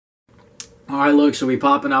Alright, look, so we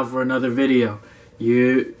popping out for another video.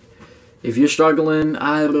 If you're struggling,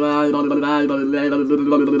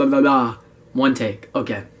 one take.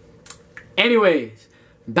 Okay. Anyways,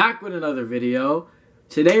 back with another video.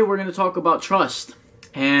 Today we're going to talk about trust.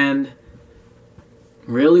 And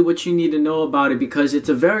really what you need to know about it, because it's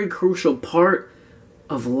a very crucial part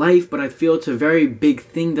of life, but I feel it's a very big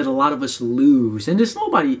thing that a lot of us lose. And there's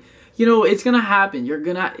nobody, it's going to happen.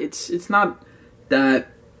 It's not that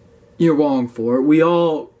you're wrong for it. We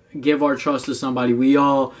all give our trust to somebody. We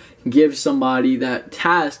all give somebody that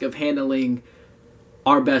task of handling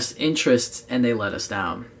our best interests, and they let us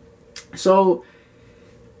down. So,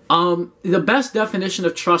 the best definition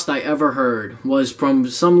of trust I ever heard was from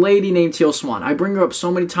some lady named Teal Swan. I bring her up so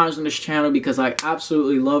many times on this channel because I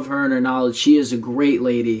absolutely love her and her knowledge. She is a great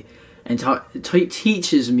lady and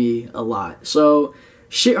teaches me a lot. So,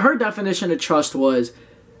 her definition of trust was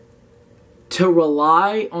to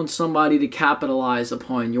rely on somebody to capitalize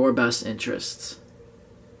upon your best interests.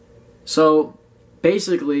 So,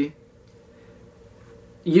 basically,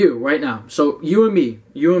 you, right now. So, you and me,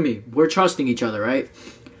 we're trusting each other, right?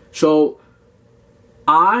 So,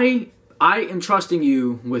 I am trusting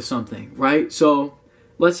you with something, right? So,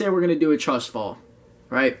 let's say we're going to do a trust fall,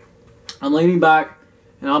 right? I'm leaning back,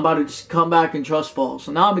 and I'm about to just come back and trust fall.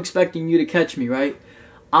 So, now I'm expecting you to catch me, right?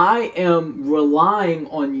 I am relying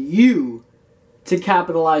on you to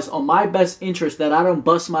capitalize on my best interest, that I don't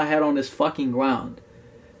bust my head on this fucking ground.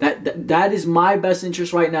 That is my best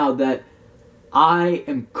interest right now, that I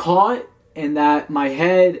am caught and that my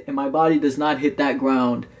head and my body does not hit that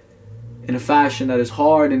ground in a fashion that is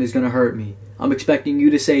hard and is going to hurt me. I'm expecting you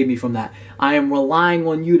to save me from that. I am relying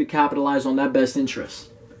on you to capitalize on that best interest.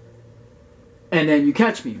 And then you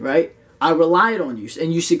catch me, right? I relied on you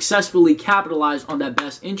and you successfully capitalized on that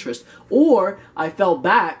best interest. Or I fell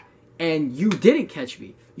back and you didn't catch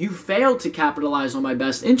me. You failed to capitalize on my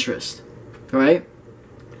best interest, right?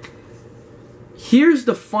 Here's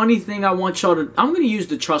the funny thing I want y'all to... I'm going to use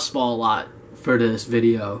the trust fall a lot for this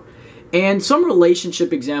video. And some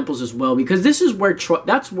relationship examples as well, because this is where...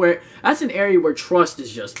 That's an area where trust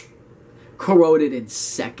is just corroded in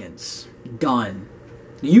seconds. Done.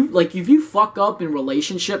 If you fuck up in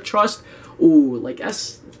relationship trust, ooh,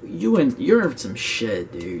 you're in some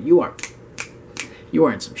shit, dude. You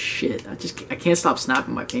are in some shit. I can't stop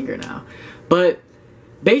snapping my finger now. But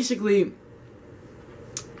basically,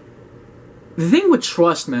 the thing with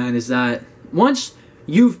trust, man, is that once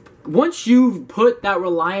you've put that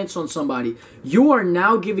reliance on somebody, you are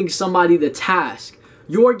now giving somebody the task.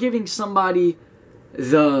 You are giving somebody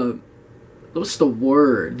the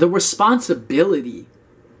responsibility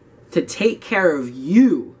to take care of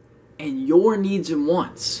you and your needs and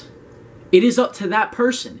wants. It is up to that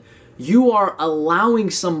person. You are allowing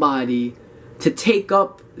somebody to take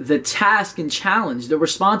up the task and challenge, the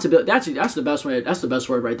responsibility. That's the best way. That's the best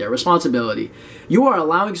word right there. Responsibility. You are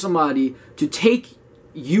allowing somebody to take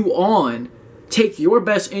you on, take your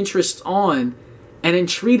best interests on, and then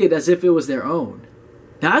treat it as if it was their own.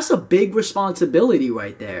 Now that's a big responsibility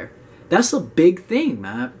right there. That's a big thing,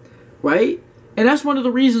 man. Right? And that's one of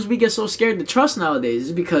the reasons we get so scared to trust nowadays,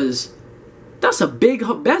 is because that's a big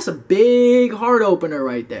heart opener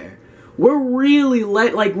right there. We're really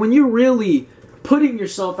when you're really putting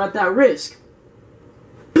yourself at that risk.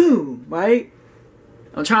 Boom, right?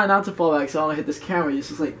 I'm trying not to fall back so I don't hit this camera. It's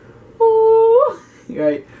just like, ooh,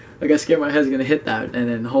 right? I got scared my head's gonna hit that, and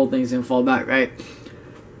then the whole thing's gonna fall back, right?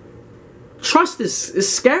 Trust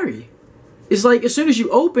is scary. It's like as soon as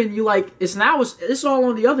you open, it's all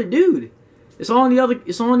on the other dude. It's all on the other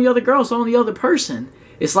girl. It's all on the other person.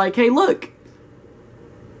 It's like, hey, look.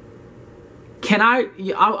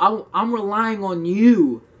 I'm relying on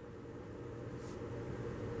you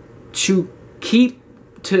to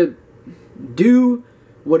do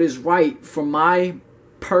what is right for my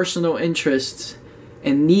personal interests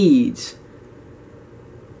and needs,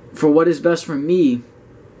 for what is best for me,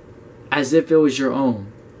 as if it was your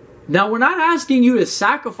own. Now, we're not asking you to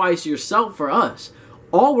sacrifice yourself for us.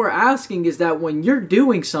 All we're asking is that when you're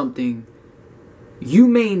doing something, you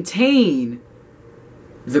maintain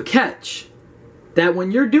the catch. That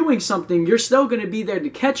when you're doing something, you're still going to be there to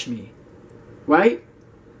catch me. Right?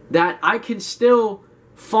 That I can still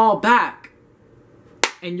fall back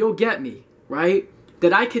and you'll get me. Right?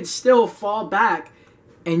 That I can still fall back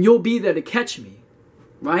and you'll be there to catch me.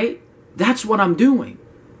 Right? That's what I'm doing.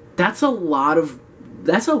 That's a lot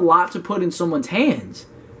to put in someone's hands.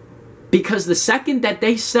 Because the second that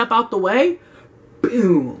they step out the way,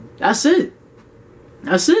 boom, that's it.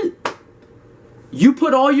 That's it. You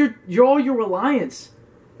put all your reliance.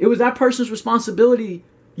 It was that person's responsibility.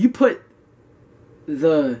 You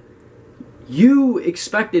You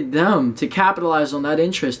expected them to capitalize on that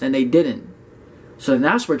interest and they didn't. So then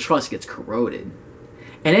that's where trust gets corroded.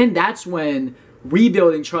 And then that's when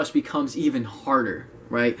rebuilding trust becomes even harder,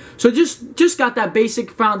 right? So just got that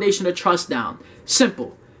basic foundation of trust down.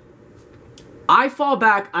 Simple. I fall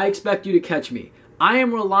back, I expect you to catch me. I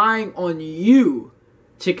am relying on you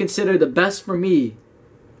to consider the best for me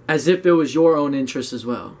as if it was your own interest as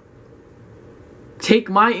well. Take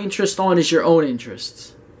my interest on as your own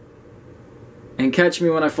interests. And catch me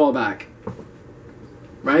when I fall back.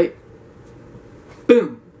 Right?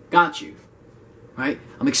 Boom. Got you. Right?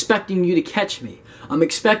 I'm expecting you to catch me. I'm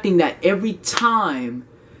expecting that every time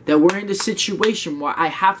that we're in a situation where I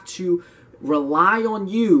have to rely on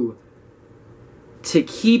you to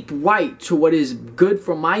keep right to what is good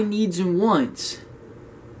for my needs and wants,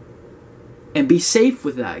 and be safe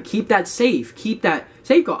with that. Keep that safe. Keep that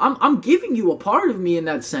safeguard. I'm giving you a part of me in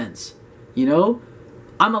that sense. You know?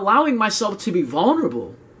 I'm allowing myself to be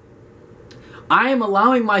vulnerable. I am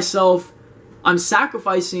allowing myself, I'm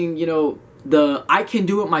sacrificing, you know, the I can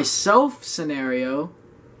do it myself scenario,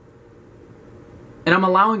 and I'm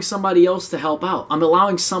allowing somebody else to help out. I'm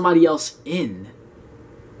allowing somebody else in.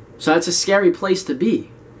 So that's a scary place to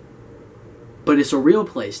be. But it's a real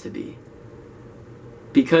place to be.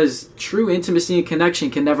 Because true intimacy and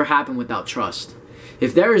connection can never happen without trust.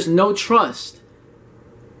 If there is no trust,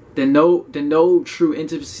 then no true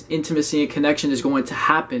intimacy and connection is going to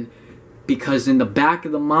happen, because in the back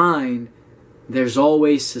of the mind, there's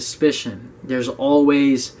always suspicion. There's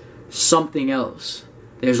always something else.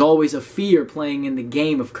 There's always a fear playing in the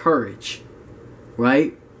game of courage,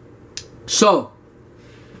 right? So,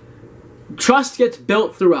 trust gets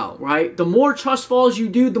built throughout, right? The more trust falls you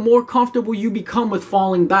do, the more comfortable you become with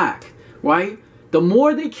falling back, right? The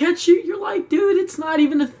more they catch you, you're like, dude, it's not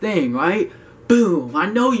even a thing, right? Boom, I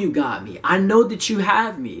know you got me. I know that you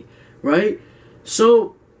have me, right?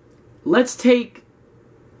 So, let's take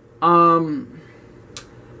a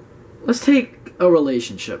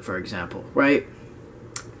relationship, for example, right?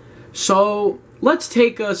 So, let's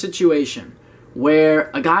take a situation where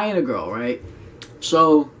a guy and a girl, right?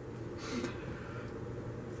 So,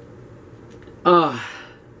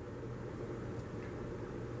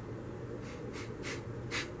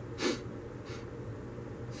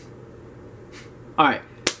 alright,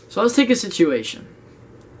 so let's take a situation.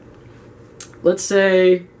 Let's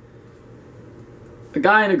say a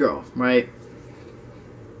guy and a girl, right?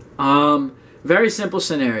 Very simple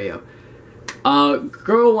scenario.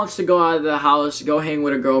 Girl wants to go out of the house, go hang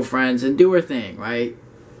with her girlfriends and do her thing, right?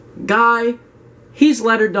 Guy, he's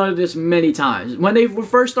let her done this many times. When they were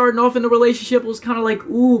first starting off in the relationship, it was kind of like,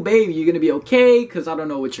 ooh, baby, you're going to be okay, because I don't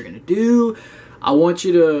know what you're going to do. I want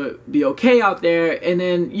you to be okay out there. And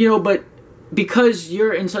then, you know, but because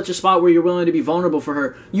you're in such a spot where you're willing to be vulnerable for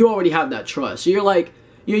her, you already have that trust. So you're like,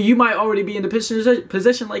 you might already be in the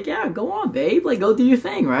position like, yeah, go on, babe. Like, go do your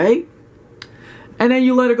thing, right? And then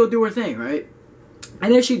you let her go do her thing, right?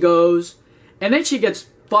 And then she goes, and then she gets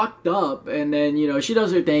fucked up, and then, you know, she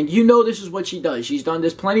does her thing. You know this is what she does. She's done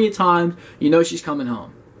this plenty of times. You know she's coming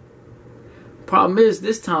home. Problem is,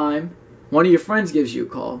 this time, one of your friends gives you a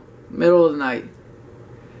call, middle of the night.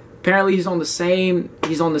 Apparently he's on the same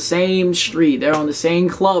street. They're on the same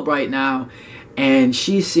club right now, and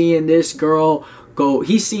she's seeing this girl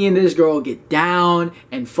he's seeing this girl get down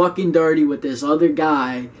and fucking dirty with this other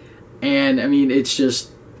guy. And I mean, it's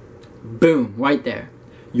just boom, right there.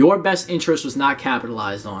 Your best interest was not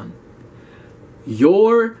capitalized on.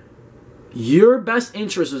 Your best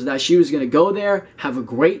interest was that she was going to go there, have a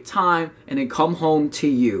great time, and then come home to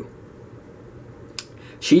you.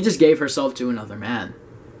 She just gave herself to another man,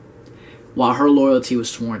 while her loyalty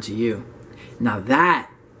was sworn to you. Now that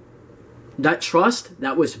trust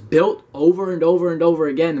that was built over and over and over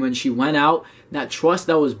again when she went out, that trust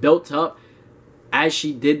that was built up as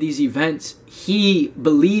she did these events, he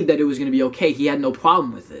believed that it was going to be okay. He had no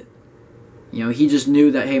problem with it. You know, he just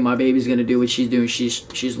knew that, hey, my baby's going to do what she's doing.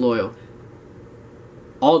 She's loyal.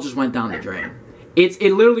 All just went down the drain. It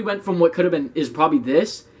literally went from what could have been, is probably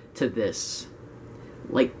this, to this.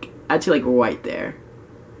 Like, actually, like right there.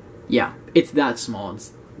 Yeah, it's that small.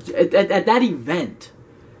 At that event,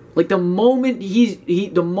 like the moment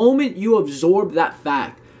the moment you absorb that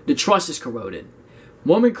fact, the trust is corroded.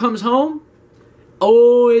 Woman comes home,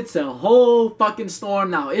 oh, it's a whole fucking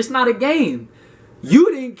storm now. It's not a game.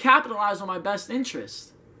 You didn't capitalize on my best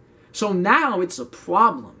interest. So now it's a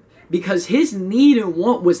problem because his need and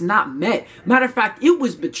want was not met. Matter of fact, it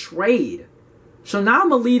was betrayed. So now I'm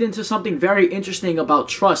going to lead into something very interesting about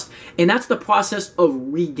trust, and that's the process of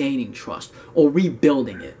regaining trust or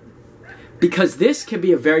rebuilding it. Because this can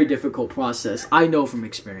be a very difficult process. I know from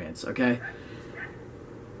experience, okay?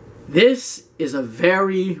 This is a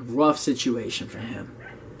very rough situation for him.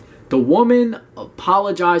 The woman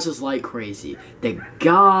apologizes like crazy. The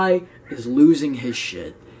guy is losing his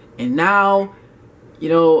shit. And now, you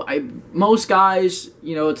know, most guys,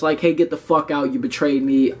 you know, it's like, hey, get the fuck out. You betrayed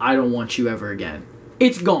me. I don't want you ever again.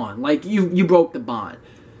 It's gone. Like, you broke the bond.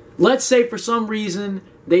 Let's say for some reason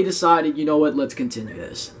they decided, you know what, let's continue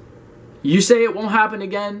this. You say it won't happen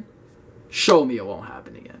again, show me it won't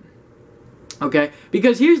happen again. Okay?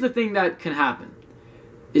 Because here's the thing that can happen.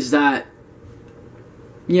 Is that,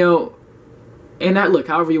 you know, and that, look,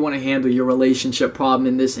 however you want to handle your relationship problem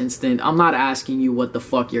in this instant, I'm not asking you what the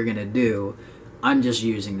fuck you're going to do. I'm just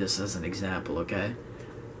using this as an example, okay?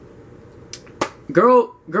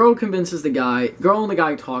 Girl convinces the guy, girl and the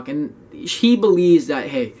guy talk, and he believes that,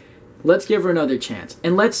 hey, let's give her another chance.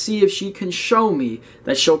 And let's see if she can show me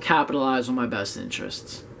that she'll capitalize on my best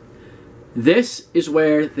interests. This is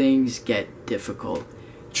where things get difficult.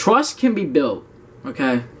 Trust can be built,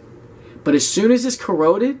 okay? But as soon as it's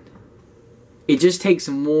corroded, it just takes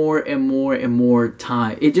more and more and more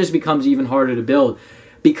time. It just becomes even harder to build.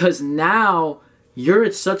 Because now you're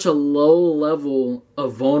at such a low level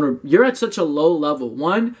of vulnerability. You're at such a low level.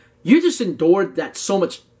 One, you just endured that so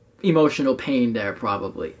much emotional pain there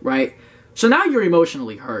probably, right? So now you're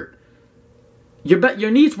emotionally hurt.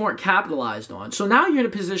 Your needs weren't capitalized on. So now you're in a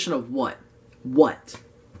position of what? What?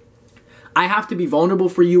 I have to be vulnerable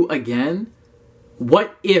for you again?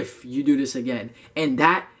 What if you do this again? And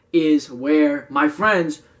that is where, my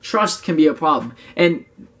friends, trust can be a problem. And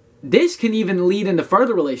this can even lead into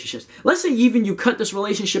further relationships. Let's say even you cut this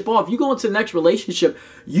relationship off. You go into the next relationship,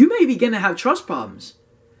 you may begin to have trust problems.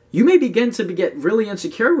 You may begin to get really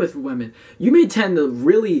insecure with women. You may tend to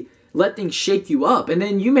really let things shake you up. And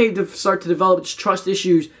then you may start to develop trust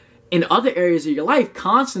issues in other areas of your life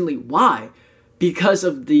constantly. Why? Because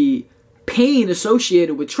of the pain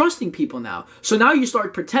associated with trusting people now. So now you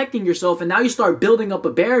start protecting yourself, and now you start building up a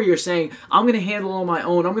barrier saying, I'm going to handle it on my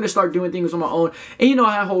own. I'm going to start doing things on my own. And you know,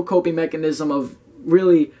 that whole coping mechanism of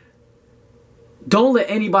really, don't let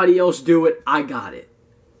anybody else do it. I got it.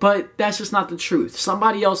 But that's just not the truth.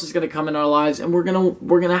 Somebody else is going to come in our lives, and we're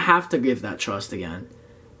going to have to give that trust again.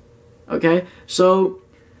 Okay? So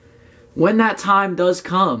when that time does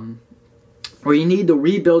come, or you need to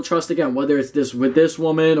rebuild trust again, whether it's this with this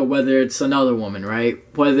woman or whether it's another woman, right?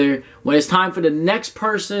 When it's time for the next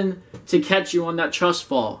person to catch you on that trust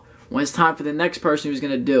fall, when it's time for the next person who's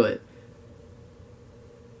going to do it.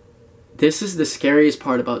 This is the scariest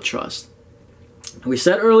part about trust. We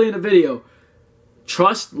said earlier in the video,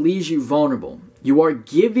 trust leaves you vulnerable. You are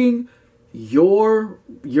giving your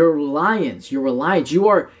reliance. You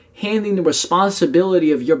are handing the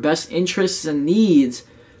responsibility of your best interests and needs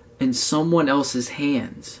in someone else's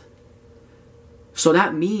hands. So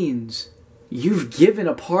that means you've given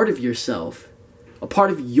a part of yourself, a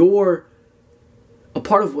part of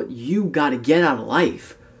what you got to get out of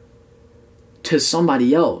life to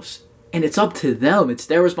somebody else. And it's up to them. It's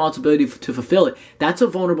their responsibility to fulfill it. That's a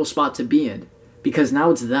vulnerable spot to be in, because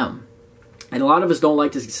now it's them. And a lot of us don't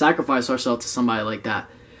like to sacrifice ourselves to somebody like that,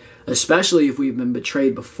 especially if we've been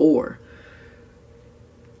betrayed before.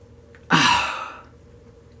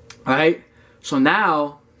 Alright? So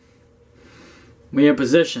now we're in a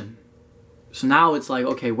position. So now it's like,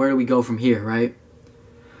 okay, where do we go from here, right?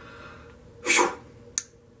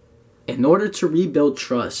 In order to rebuild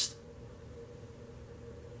trust,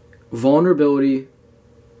 vulnerability,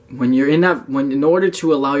 in order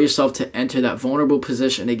to allow yourself to enter that vulnerable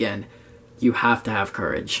position again, you have to have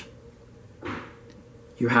courage.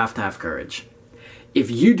 You have to have courage.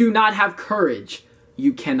 If you do not have courage,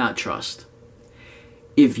 you cannot trust.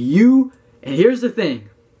 And here's the thing.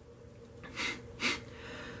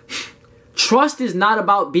 Trust is not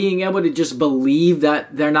about being able to just believe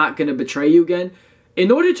that they're not going to betray you again.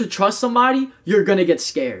 In order to trust somebody, you're going to get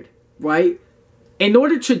scared, right? In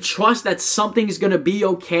order to trust that something's going to be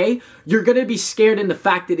okay, you're going to be scared in the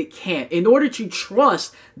fact that it can't. In order to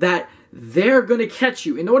trust that they're going to catch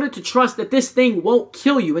you, in order to trust that this thing won't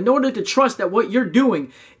kill you, in order to trust that what you're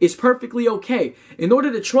doing is perfectly okay, in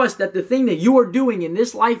order to trust that the thing that you are doing in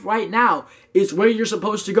this life right now is where you're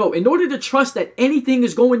supposed to go, in order to trust that anything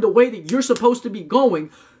is going the way that you're supposed to be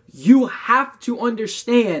going, you have to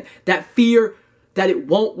understand that fear that it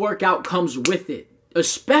won't work out comes with it.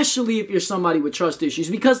 Especially if you're somebody with trust issues,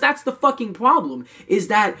 because that's the fucking problem, is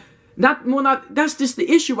that that's just the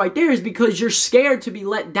issue right there, is because you're scared to be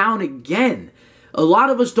let down again. A lot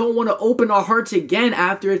of us don't want to open our hearts again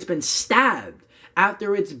after it's been stabbed,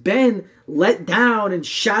 after it's been let down and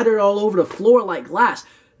shattered all over the floor like glass.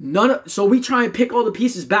 So we try and pick all the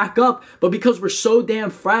pieces back up, but because we're so damn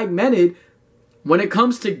fragmented, when it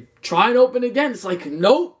comes to trying to open again, it's like,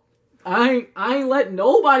 nope. I ain't letting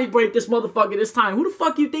nobody break this motherfucker this time. Who the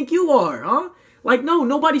fuck you think you are, huh? Like, no,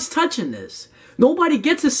 nobody's touching this. Nobody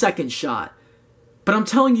gets a second shot. But I'm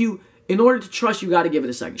telling you, in order to trust, you got to give it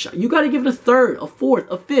a second shot. You got to give it a third, a fourth,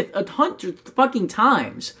 a fifth, 100 fucking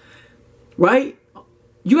times. Right?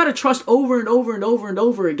 You got to trust over and over and over and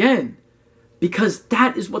over again. Because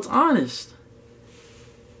that is what's honest.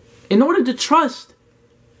 In order to trust,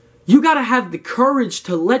 you got to have the courage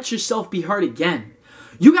to let yourself be hurt again.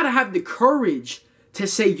 You got to have the courage to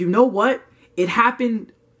say, you know what? It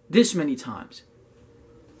happened this many times.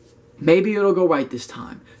 Maybe it'll go right this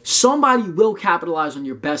time. Somebody will capitalize on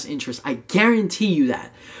your best interest. I guarantee you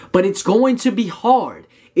that. But it's going to be hard.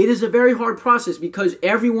 It is a very hard process because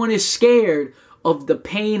everyone is scared of the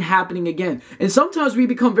pain happening again. And sometimes we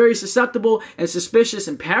become very susceptible and suspicious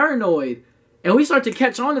and paranoid. And we start to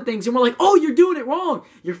catch on to things and we're like, oh, you're doing it wrong.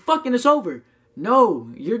 You're fucking us over.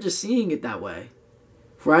 No, you're just seeing it that way.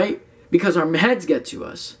 Right? Because our heads get to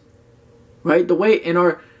us. Right? The way and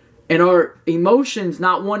our emotions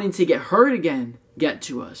not wanting to get hurt again get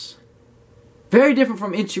to us. Very different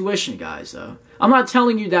from intuition, guys, though. I'm not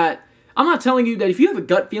telling you that if you have a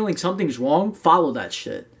gut feeling something's wrong, follow that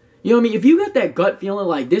shit. You know what I mean? If you got that gut feeling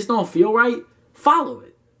like this don't feel right, follow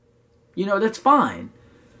it. You know, that's fine.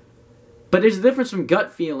 But there's a difference from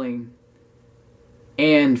gut feeling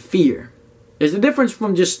and fear. There's a difference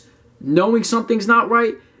from just knowing something's not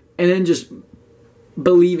right and then just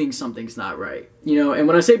believing something's not right. You know, and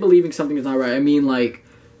when I say believing something's not right, I mean like,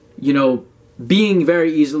 you know, being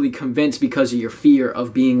very easily convinced because of your fear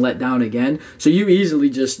of being let down again. So you easily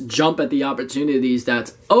just jump at the opportunities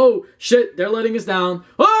that's, oh shit, they're letting us down.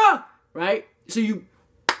 Ah! Right? So you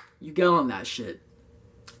get on that shit.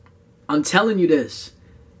 I'm telling you this.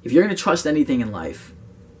 If you're going to trust anything in life,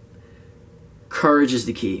 courage is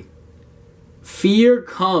the key. Fear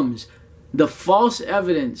comes. The false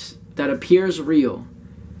evidence that appears real,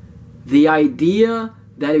 the idea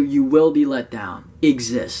that you will be let down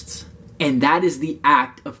exists. And that is the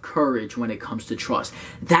act of courage when it comes to trust.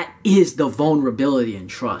 That is the vulnerability in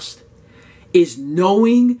trust. Is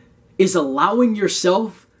allowing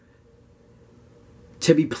yourself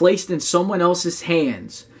to be placed in someone else's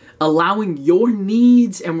hands. Allowing your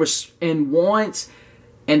needs and wants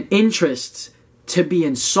and interests to be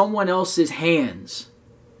in someone else's hands.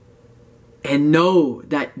 And know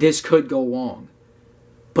that this could go wrong.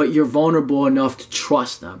 But you're vulnerable enough to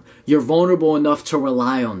trust them. You're vulnerable enough to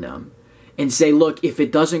rely on them. And say, look, if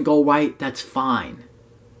it doesn't go right, that's fine.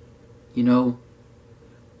 You know,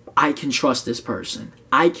 I can trust this person.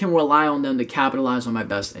 I can rely on them to capitalize on my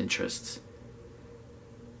best interests.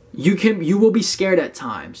 You will be scared at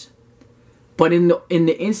times. But in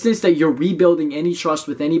the instance that you're rebuilding any trust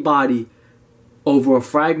with anybody over a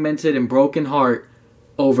fragmented and broken heart,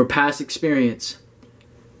 over past experience,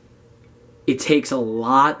 it takes a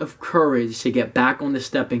lot of courage to get back on the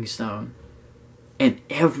stepping stone. And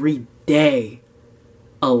every day,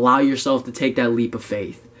 allow yourself to take that leap of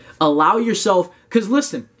faith. Allow yourself, because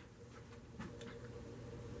listen,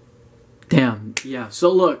 damn, yeah.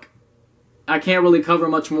 So look, I can't really cover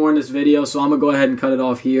much more in this video, so I'm going to go ahead and cut it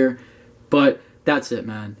off here. But that's it,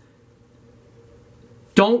 man.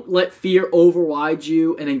 Don't let fear override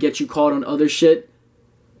you and then get you caught on other shit.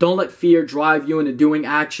 Don't let fear drive you into doing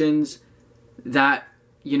actions that,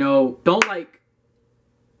 you know, don't like,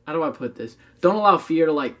 how do I put this? Don't allow fear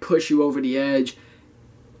to like push you over the edge.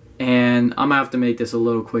 And I'm going to have to make this a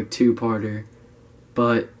little quick two-parter.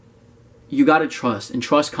 But you got to trust, and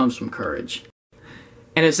trust comes from courage.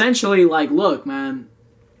 And essentially, like, look, man.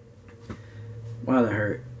 Wow, that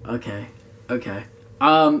hurt. Okay.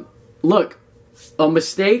 Look, a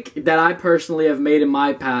mistake that I personally have made in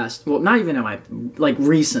my past, well, not even in my, like,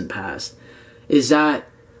 recent past, is that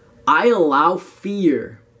I allow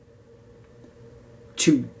fear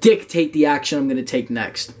to dictate the action I'm going to take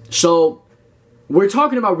next. So, we're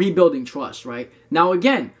talking about rebuilding trust, right? Now,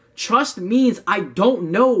 again, trust means I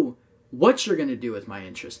don't know what you're going to do with my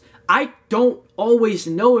interest. I don't always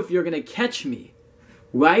know if you're going to catch me,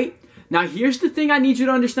 right? Now, here's the thing I need you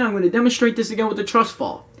to understand. I'm going to demonstrate this again with the trust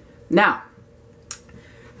fall. Now,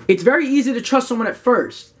 it's very easy to trust someone at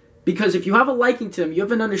first, because if you have a liking to them, you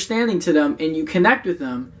have an understanding to them, and you connect with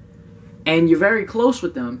them, and you're very close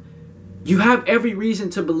with them, you have every reason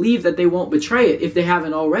to believe that they won't betray it if they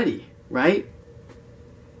haven't already, right?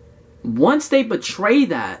 Once they betray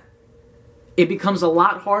that, it becomes a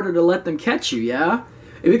lot harder to let them catch you, yeah?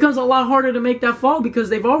 It becomes a lot harder to make that fall because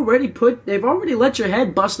they've already let your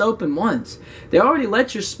head bust open once. They already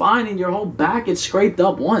let your spine and your whole back get scraped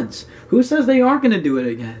up once. Who says they aren't going to do it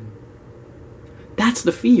again? That's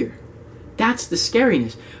the fear. That's the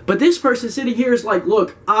scariness. But this person sitting here is like,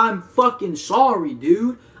 look, I'm fucking sorry,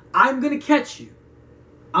 dude. I'm going to catch you.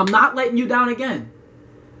 I'm not letting you down again.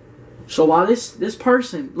 So while this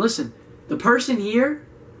person, listen, the person here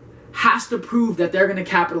has to prove that they're going to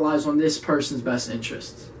capitalize on this person's best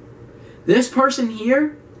interests. This person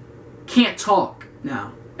here can't talk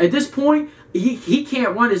now. At this point, he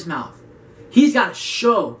can't run his mouth. He's got to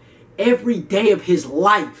show every day of his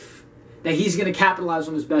life that he's going to capitalize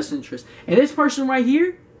on his best interest. And this person right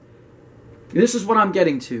here, this is what I'm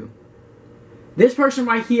getting to. This person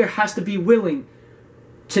right here has to be willing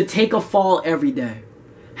to take a fall every day.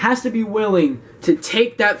 Has to be willing to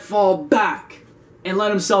take that fall back and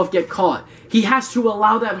let himself get caught. He has to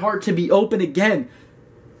allow that heart to be open again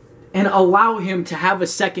and allow him to have a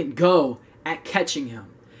second go at catching him.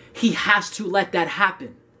 He has to let that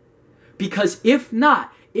happen. Because if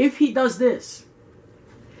not, if he does this,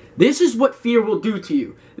 this is what fear will do to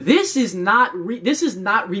you. This is not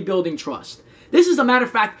rebuilding trust. This is, a matter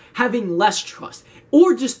of fact, having less trust,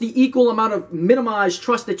 or just the equal amount of minimized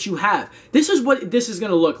trust that you have. This is what this is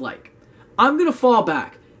going to look like. I'm going to fall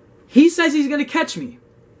back. He says he's going to catch me.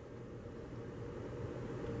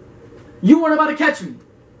 You weren't about to catch me.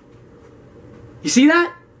 You see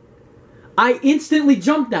that? I instantly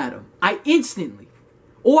jumped at him.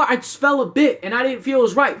 Or I just fell a bit and I didn't feel it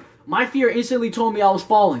was right. My fear instantly told me I was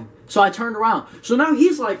falling. So I turned around. So now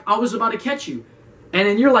he's like, I was about to catch you. And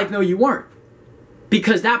then you're like, no, you weren't.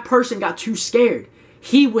 Because that person got too scared.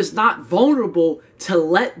 He was not vulnerable to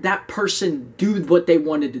let that person do what they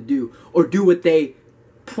wanted to do or do what they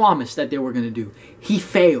promised that they were going to do. He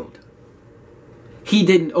failed. He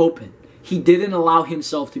didn't open. He didn't allow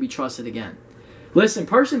himself to be trusted again. Listen,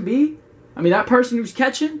 person B, that person who's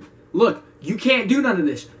catching, look, you can't do none of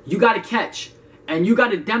this. You got to catch. And you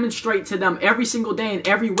got to demonstrate to them every single day in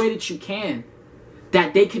every way that you can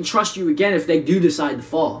that they can trust you again if they do decide to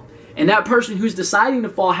fall. And that person who's deciding to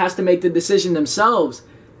fall has to make the decision themselves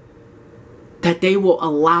that they will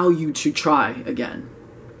allow you to try again.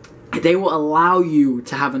 They will allow you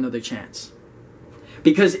to have another chance.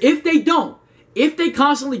 Because if they don't, if they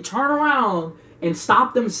constantly turn around and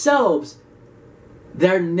stop themselves,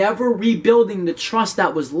 they're never rebuilding the trust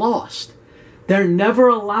that was lost. They're never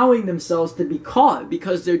allowing themselves to be caught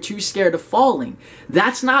because they're too scared of falling.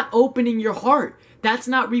 That's not opening your heart. That's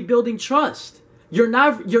not rebuilding trust. You're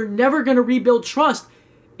never going to rebuild trust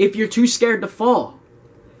if you're too scared to fall.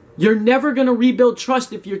 You're never going to rebuild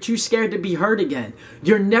trust if you're too scared to be hurt again.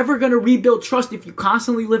 You're never going to rebuild trust if you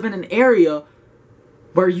constantly live in an area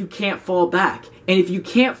where you can't fall back. And if you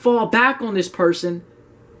can't fall back on this person,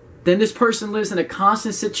 then this person lives in a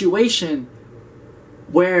constant situation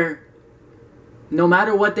where no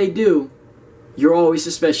matter what they do, you're always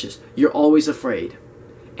suspicious. You're always afraid.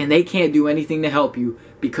 And they can't do anything to help you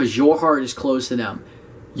because your heart is closed to them.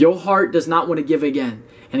 Your heart does not want to give again.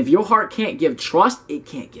 And if your heart can't give trust, it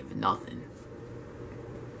can't give nothing.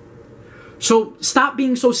 So stop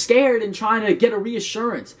being so scared and trying to get a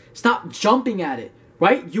reassurance. Stop jumping at it,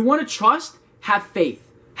 right? You want to trust? Have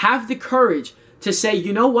faith. Have the courage to say,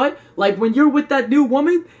 you know what? Like when you're with that new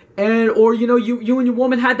woman, or you and your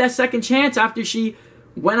woman had that second chance after she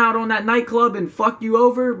went out on that nightclub and fucked you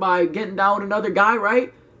over by getting down with another guy,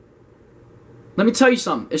 right? Let me tell you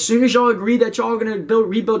something. As soon as y'all agree that y'all are going to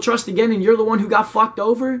rebuild trust again and you're the one who got fucked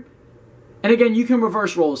over, and again, you can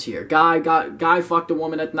reverse roles here. Guy fucked a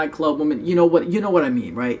woman at the nightclub, woman, you know what I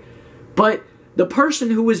mean, right? But the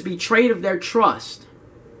person who was betrayed of their trust,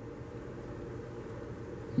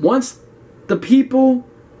 once the people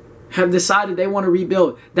have decided they want to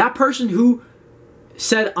rebuild, that person who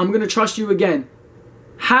said, I'm going to trust you again,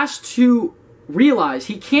 has to realize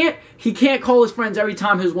he can't call his friends every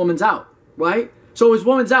time his woman's out, right? So his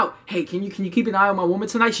woman's out. Hey, can you keep an eye on my woman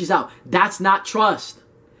tonight? She's out. That's not trust.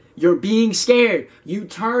 You're being scared. You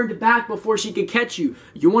turned back before she could catch you.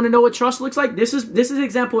 You want to know what trust looks like? This is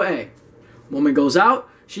example A. Woman goes out.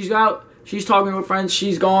 She's talking to her friends.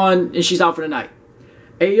 She's gone and she's out for the night.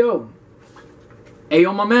 Hey, yo,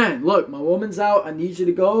 my man, look, my woman's out. I need you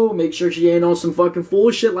to go. Make sure she ain't on some fucking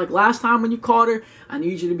fool shit like last time when you caught her. I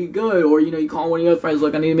need you to be good. Or, you call one of your friends,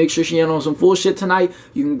 look, I need to make sure she ain't on some fool shit tonight.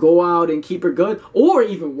 You can go out and keep her good. Or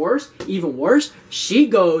even worse, she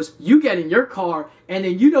goes, you get in your car, and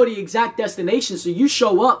then you know the exact destination. So you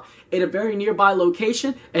show up at a very nearby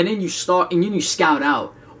location, and then you scout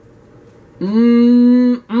out.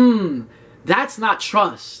 That's not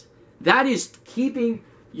trust. That is keeping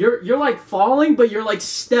you're like falling, but you're like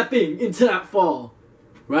stepping into that fall,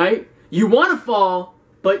 right? You want to fall,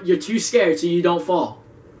 but you're too scared, so you don't fall.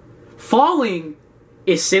 Falling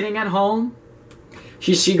is sitting at home.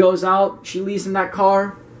 She goes out, she leaves in that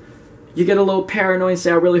car. You get a little paranoid and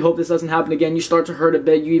say, I really hope this doesn't happen again. You start to hurt a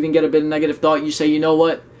bit. You even get a bit of negative thought. You say, you know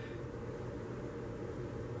what?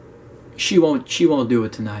 She won't do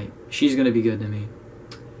it tonight. She's going to be good to me.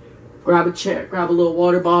 Grab a chair, grab a little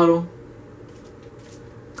water bottle.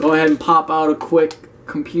 Go ahead and pop out a quick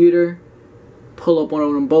computer. Pull up one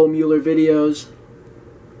of them Bo Mueller videos.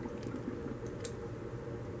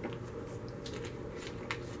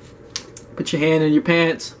 Put your hand in your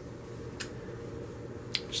pants.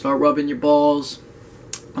 Start rubbing your balls.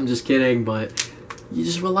 I'm just kidding, but you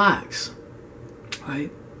just relax,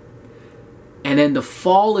 right? And then the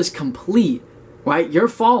fall is complete, right? You're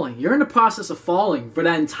falling. You're in the process of falling for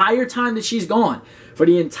that entire time that she's gone. For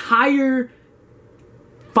the entire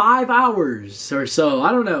 5 hours or so.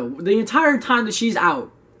 I don't know. The entire time that she's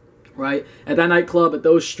out, right? At that nightclub, at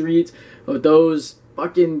those streets, or those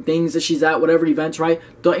fucking things that she's at, whatever events, right?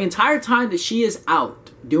 The entire time that she is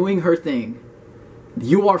out doing her thing,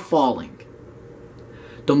 you are falling.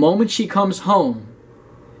 The moment she comes home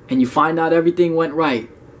and you find out everything went right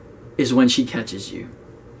is when she catches you.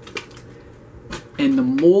 And the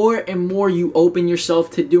more and more you open yourself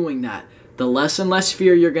to doing that, the less and less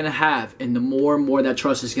fear you're going to have, and the more and more that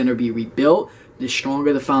trust is going to be rebuilt, the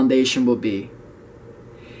stronger the foundation will be.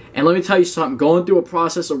 And let me tell you something, going through a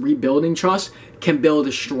process of rebuilding trust can build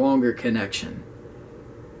a stronger connection.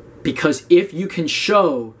 Because if you can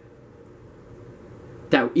show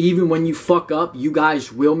that even when you fuck up, you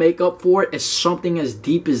guys will make up for it, as something as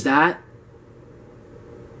deep as that,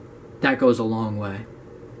 that goes a long way.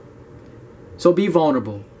 So be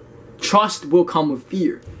vulnerable. Trust will come with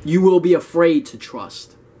fear. You will be afraid to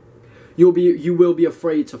trust. You will be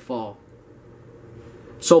afraid to fall.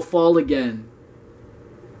 So fall again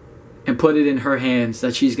and put it in her hands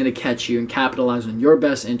that she's going to catch you and capitalize on your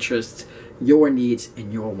best interests, your needs,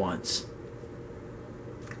 and your wants.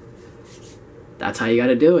 That's how you got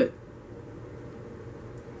to do it.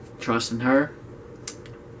 Trust in her.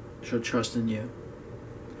 She'll trust in you.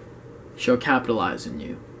 She'll capitalize on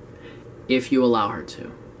you if you allow her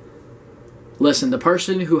to. Listen, the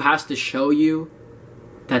person who has to show you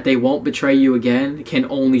that they won't betray you again can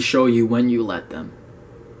only show you when you let them.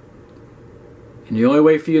 And the only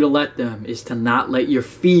way for you to let them is to not let your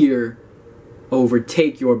fear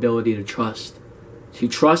overtake your ability to trust. To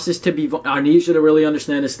trust is to be... I need you to really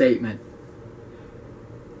understand this statement.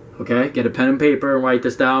 Okay? Get a pen and paper and write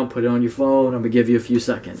this down. Put it on your phone. I'm going to give you a few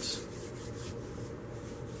seconds.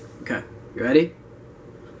 Okay. You ready?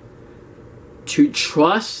 To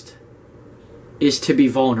trust is to be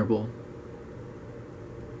vulnerable.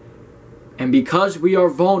 And because we are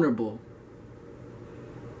vulnerable,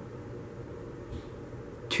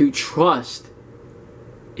 to trust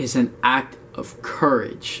is an act of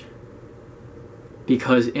courage.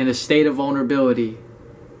 Because in a state of vulnerability,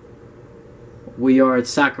 we are at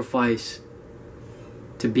sacrifice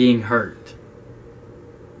to being hurt.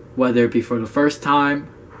 Whether it be for the first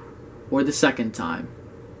time or the second time.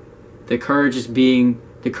 The courage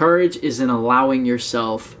is in allowing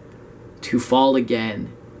yourself to fall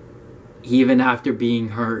again, even after being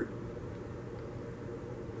hurt.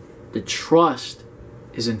 The trust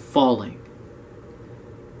is in falling.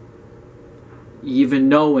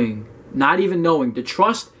 Not even knowing. The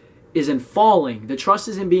trust is in falling. The trust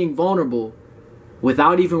is in being vulnerable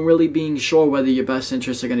without even really being sure whether your best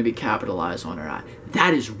interests are going to be capitalized on or not.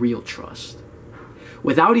 That is real trust.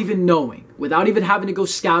 Without even knowing, without even having to go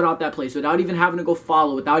scout out that place, without even having to go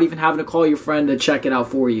follow, without even having to call your friend to check it out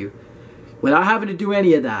for you, without having to do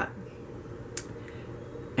any of that,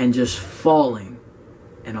 and just falling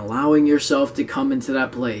and allowing yourself to come into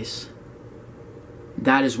that place,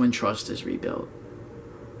 that is when trust is rebuilt.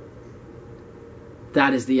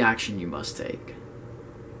 That is the action you must take.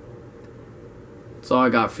 That's all I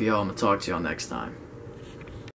got for y'all. I'm going to talk to y'all next time.